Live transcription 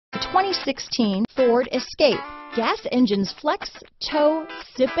2016 Ford Escape. Gas engines flex, tow,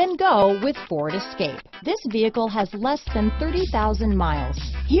 sip and go with Ford Escape. This vehicle has less than 30,000 miles.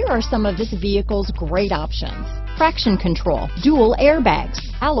 Here are some of this vehicle's great options: traction control, dual airbags,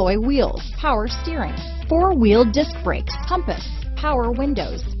 alloy wheels, power steering, four-wheel disc brakes, compass, power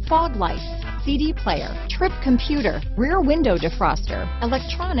windows, fog lights, CD player, trip computer, rear window defroster,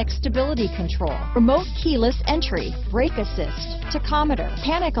 electronic stability control, remote keyless entry, brake assist, tachometer,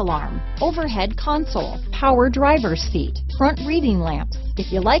 panic alarm, overhead console, power driver's seat, front reading lamps.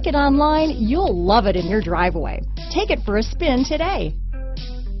 If you like it online, you'll love it in your driveway. Take it for a spin today.